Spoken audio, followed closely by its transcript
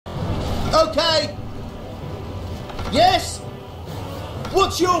Okay. Yes?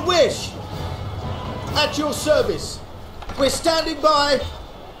 What's your wish? At your service. We're standing by.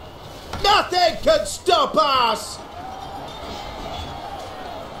 Nothing can stop us!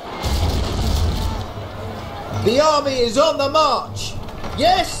 The army is on the march.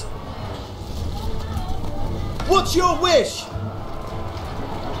 Yes? What's your wish?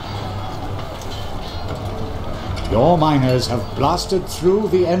 Your miners have blasted through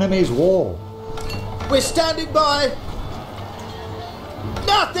the enemy's wall. We're standing by.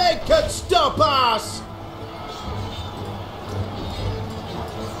 Nothing can stop us!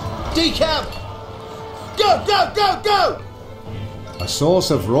 Decamp! Go, go, go, go! A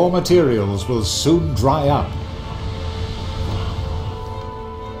source of raw materials will soon dry up.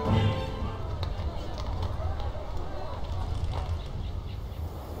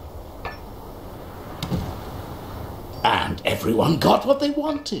 And everyone got what they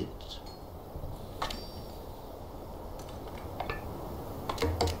wanted.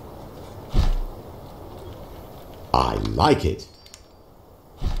 I like it.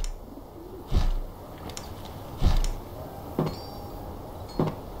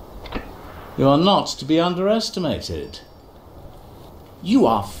 You are not to be underestimated. You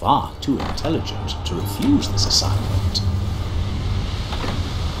are far too intelligent to refuse this assignment.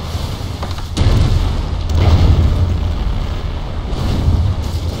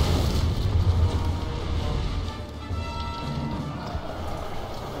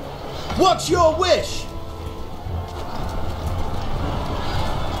 What's your wish?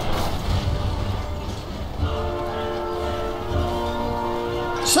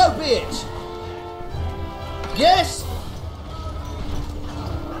 So be it. Yes?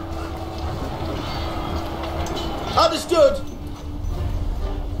 Understood.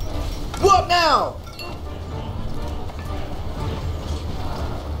 What now?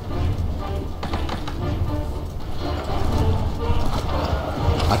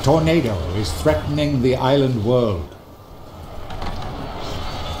 A tornado is threatening the island world.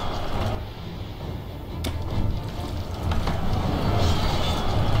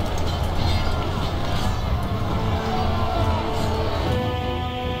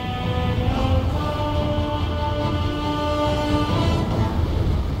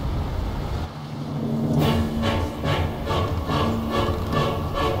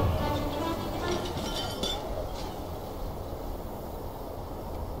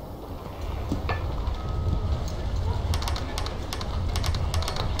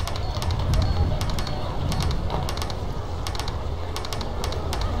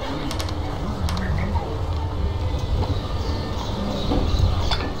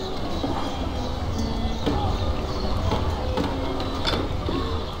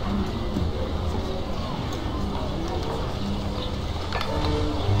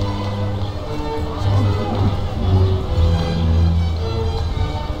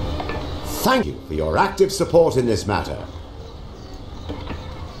 Thank you for your active support in this matter.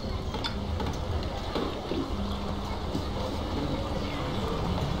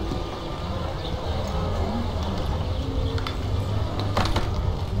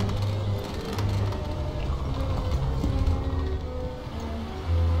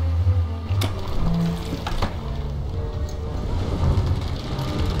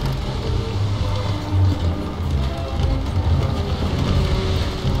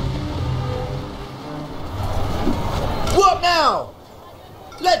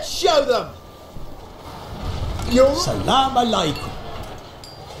 Let's show them! Salam alaikum.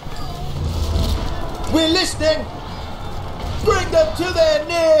 We're listening! Bring them to their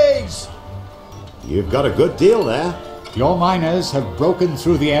knees! You've got a good deal there. Your miners have broken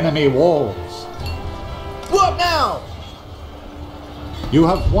through the enemy walls. What now? You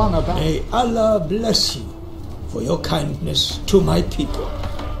have won a battle. May Allah bless you for your kindness to my people.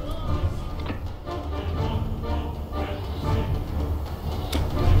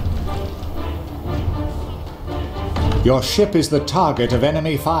 Your ship is the target of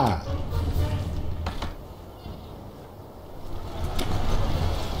enemy fire.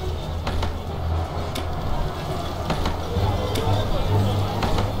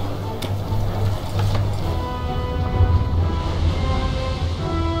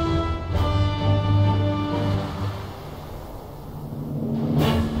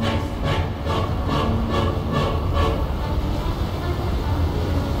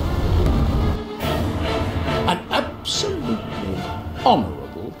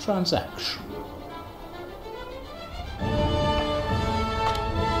 Honourable transaction.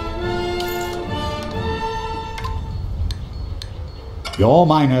 Your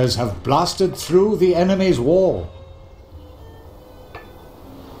miners have blasted through the enemy's wall.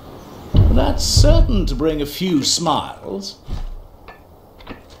 That's certain to bring a few smiles.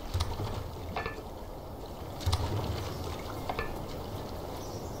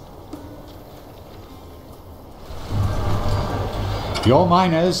 Your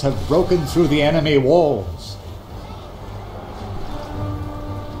miners have broken through the enemy walls.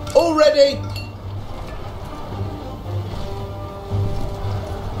 All ready?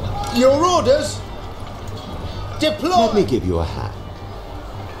 Your orders? Deploy! Let me give you a hand.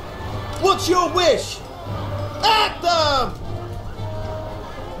 What's your wish? At them!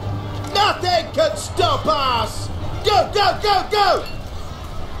 Nothing can stop us! Go, go, go, go!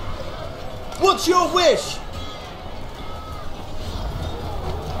 What's your wish?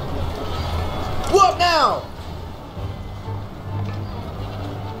 What now?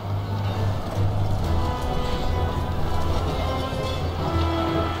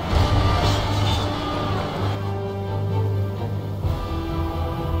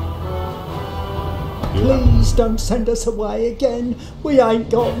 Please don't send us away again. We ain't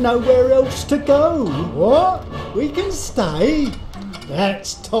got nowhere else to go. What? We can stay?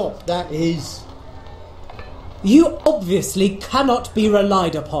 That's top, that is. You obviously cannot be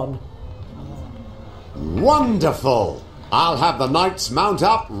relied upon. Wonderful! I'll have the knights mount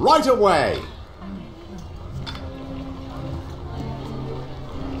up right away!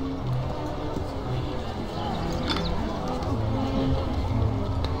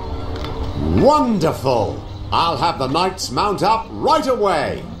 Wonderful! I'll have the knights mount up right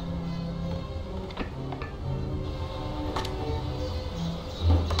away!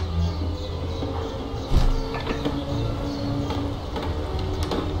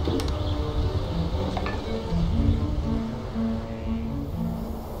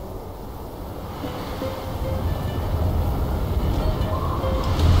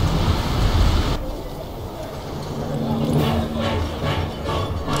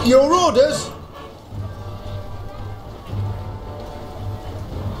 Your orders?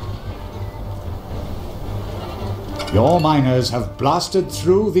 Your miners have blasted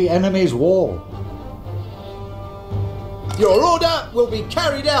through the enemy's wall. Your order will be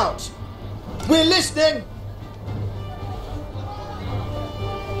carried out. We're listening.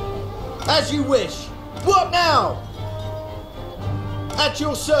 As you wish. What now? At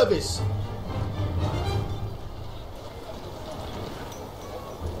your service.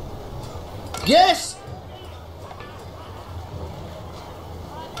 Yes?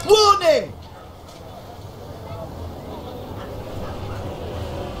 Warning!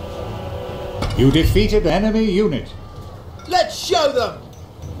 You defeated an enemy unit. Let's show them!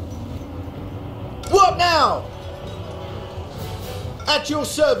 What now? At your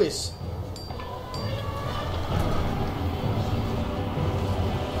service.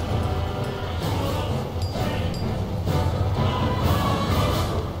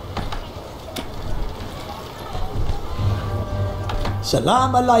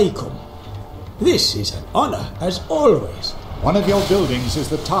 Salam alaikum. This is an honor, as always. One of your buildings is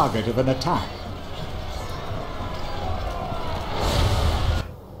the target of an attack.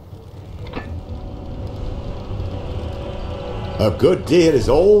 A good deal is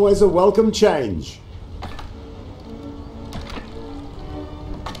always a welcome change.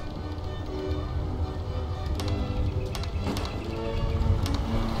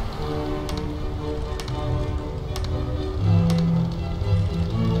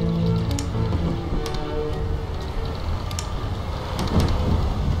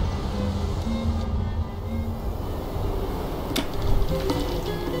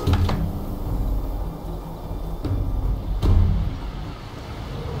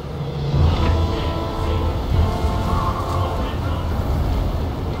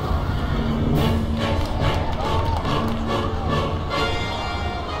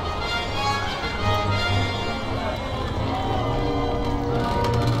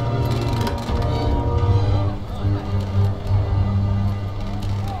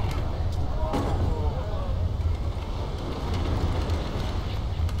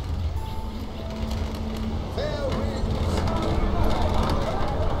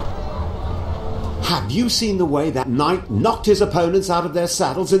 Have you seen the way that knight knocked his opponents out of their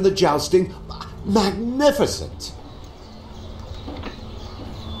saddles in the jousting? Magnificent!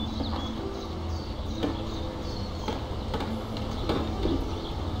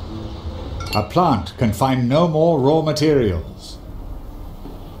 A plant can find no more raw materials.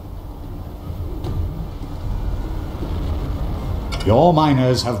 Your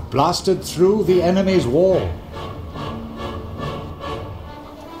miners have blasted through the enemy's wall.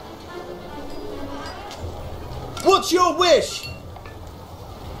 What's your wish?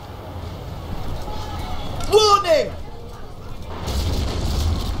 Warning!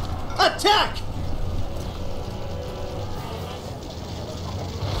 Attack!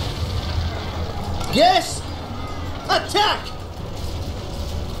 Yes! Attack!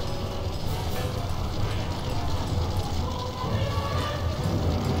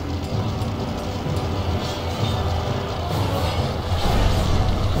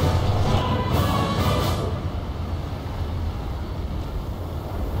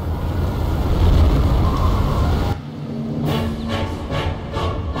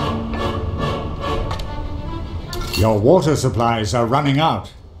 Your water supplies are running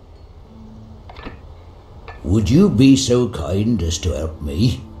out. Would you be so kind as to help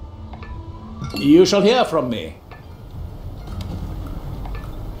me? You shall hear from me.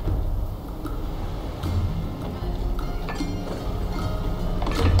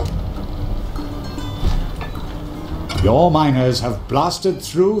 Your miners have blasted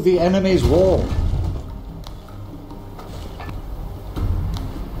through the enemy's wall.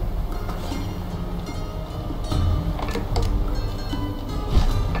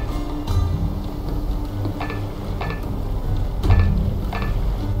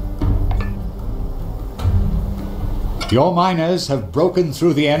 Your miners have broken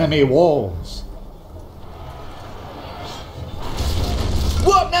through the enemy walls.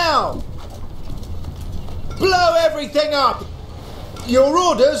 What now? Blow everything up! Your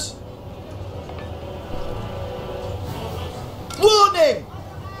orders? Warning!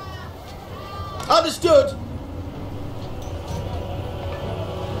 Understood.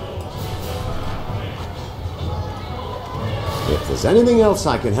 If there's anything else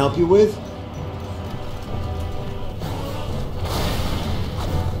I can help you with,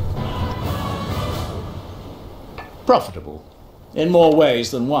 Profitable, in more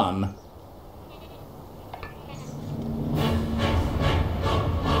ways than one.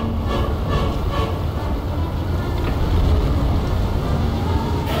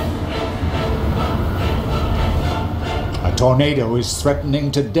 A tornado is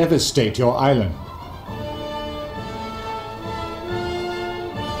threatening to devastate your island.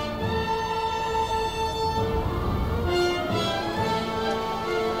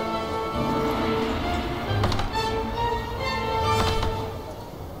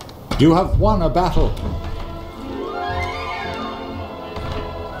 You have won a battle.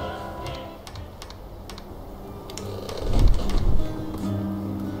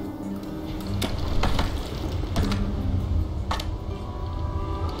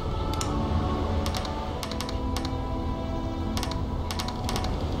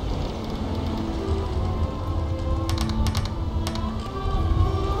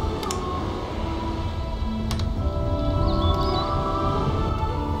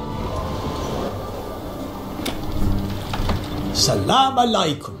 Salam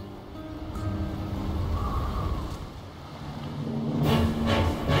alaikum.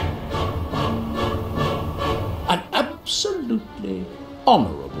 An absolutely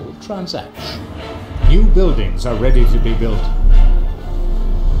honourable transaction. New buildings are ready to be built.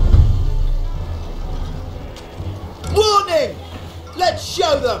 Warning! Let's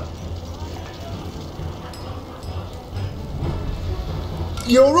show them!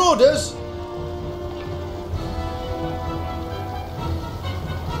 Your orders?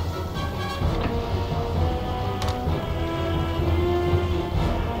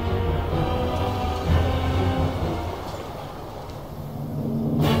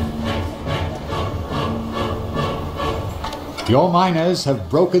 Your miners have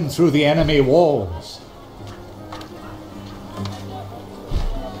broken through the enemy walls.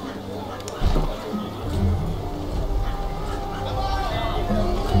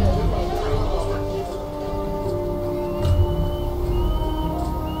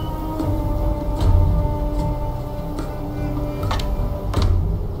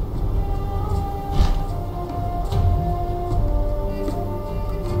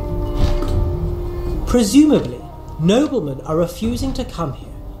 Presumably, noblemen are refusing to come here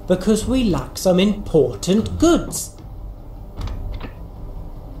because we lack some important goods.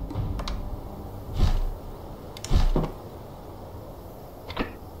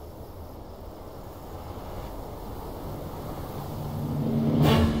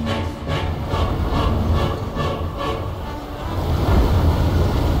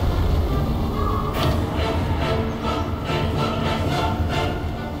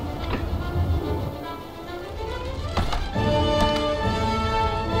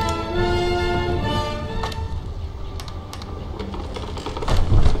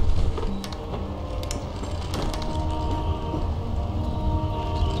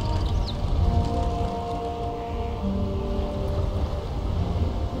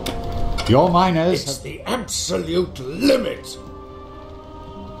 Your miners It's the absolute limit!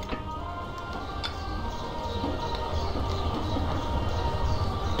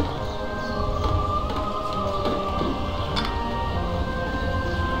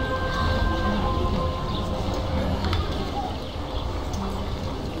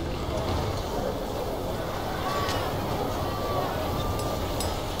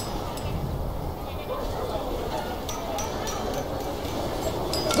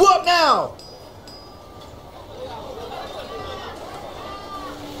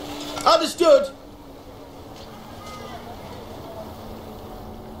 Understood.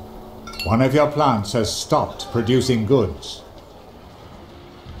 One of your plants has stopped producing goods.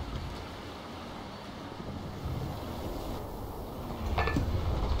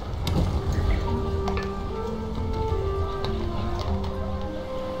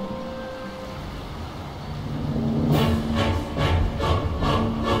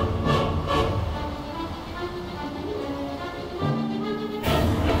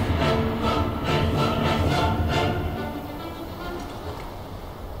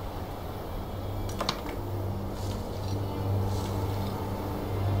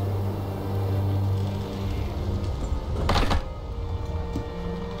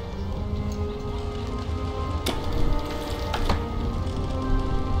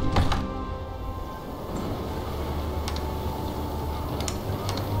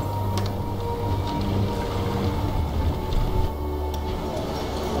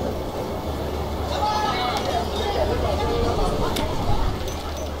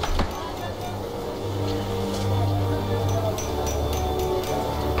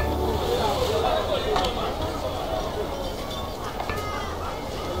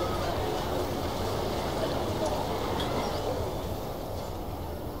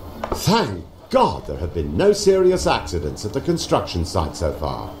 Thank God there have been no serious accidents at the construction site so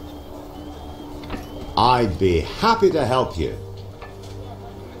far. I'd be happy to help you.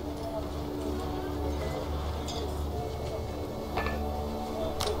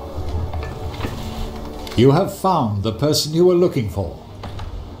 You have found the person you were looking for.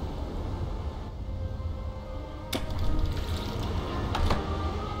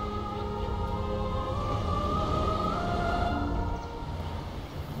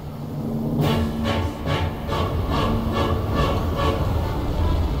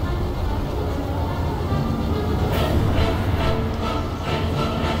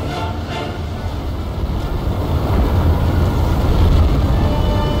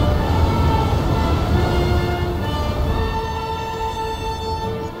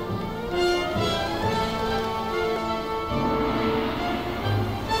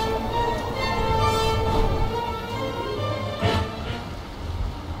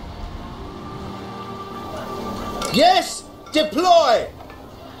 Yes! Deploy!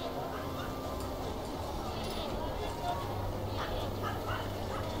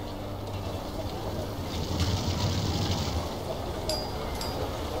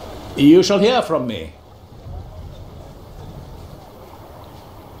 You shall hear from me.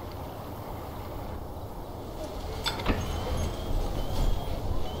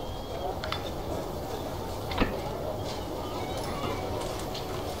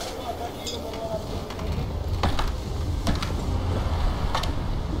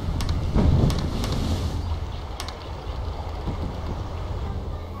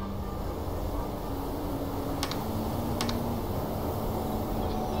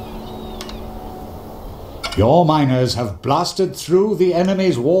 Your miners have blasted through the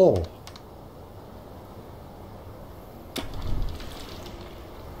enemy's wall.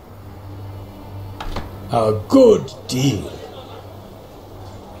 A good deal.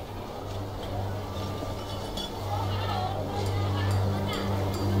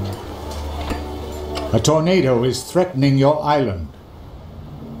 A tornado is threatening your island.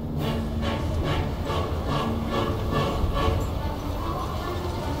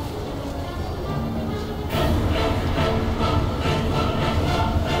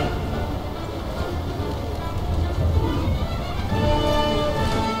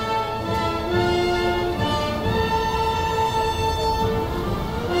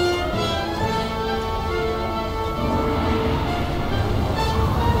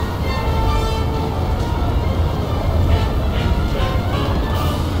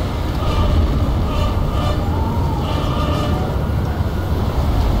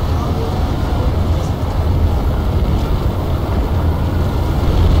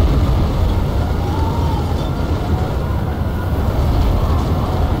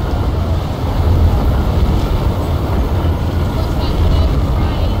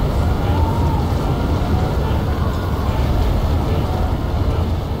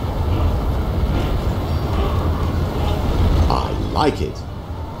 Like it.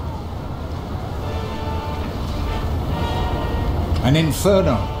 An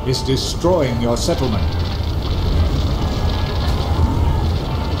inferno is destroying your settlement.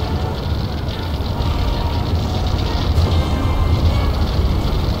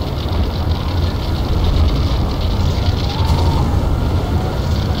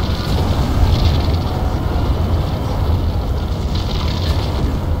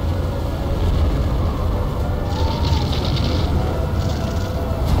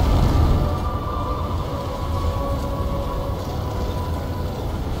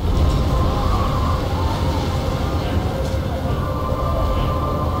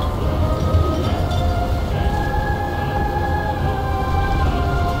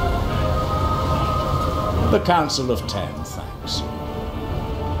 The Council of 10, thanks.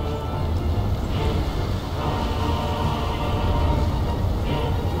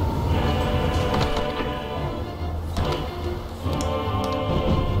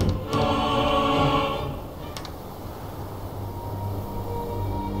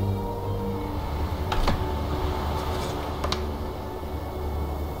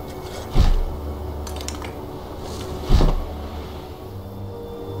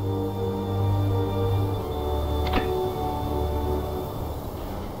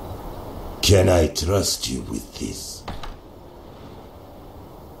 Can I trust you with this?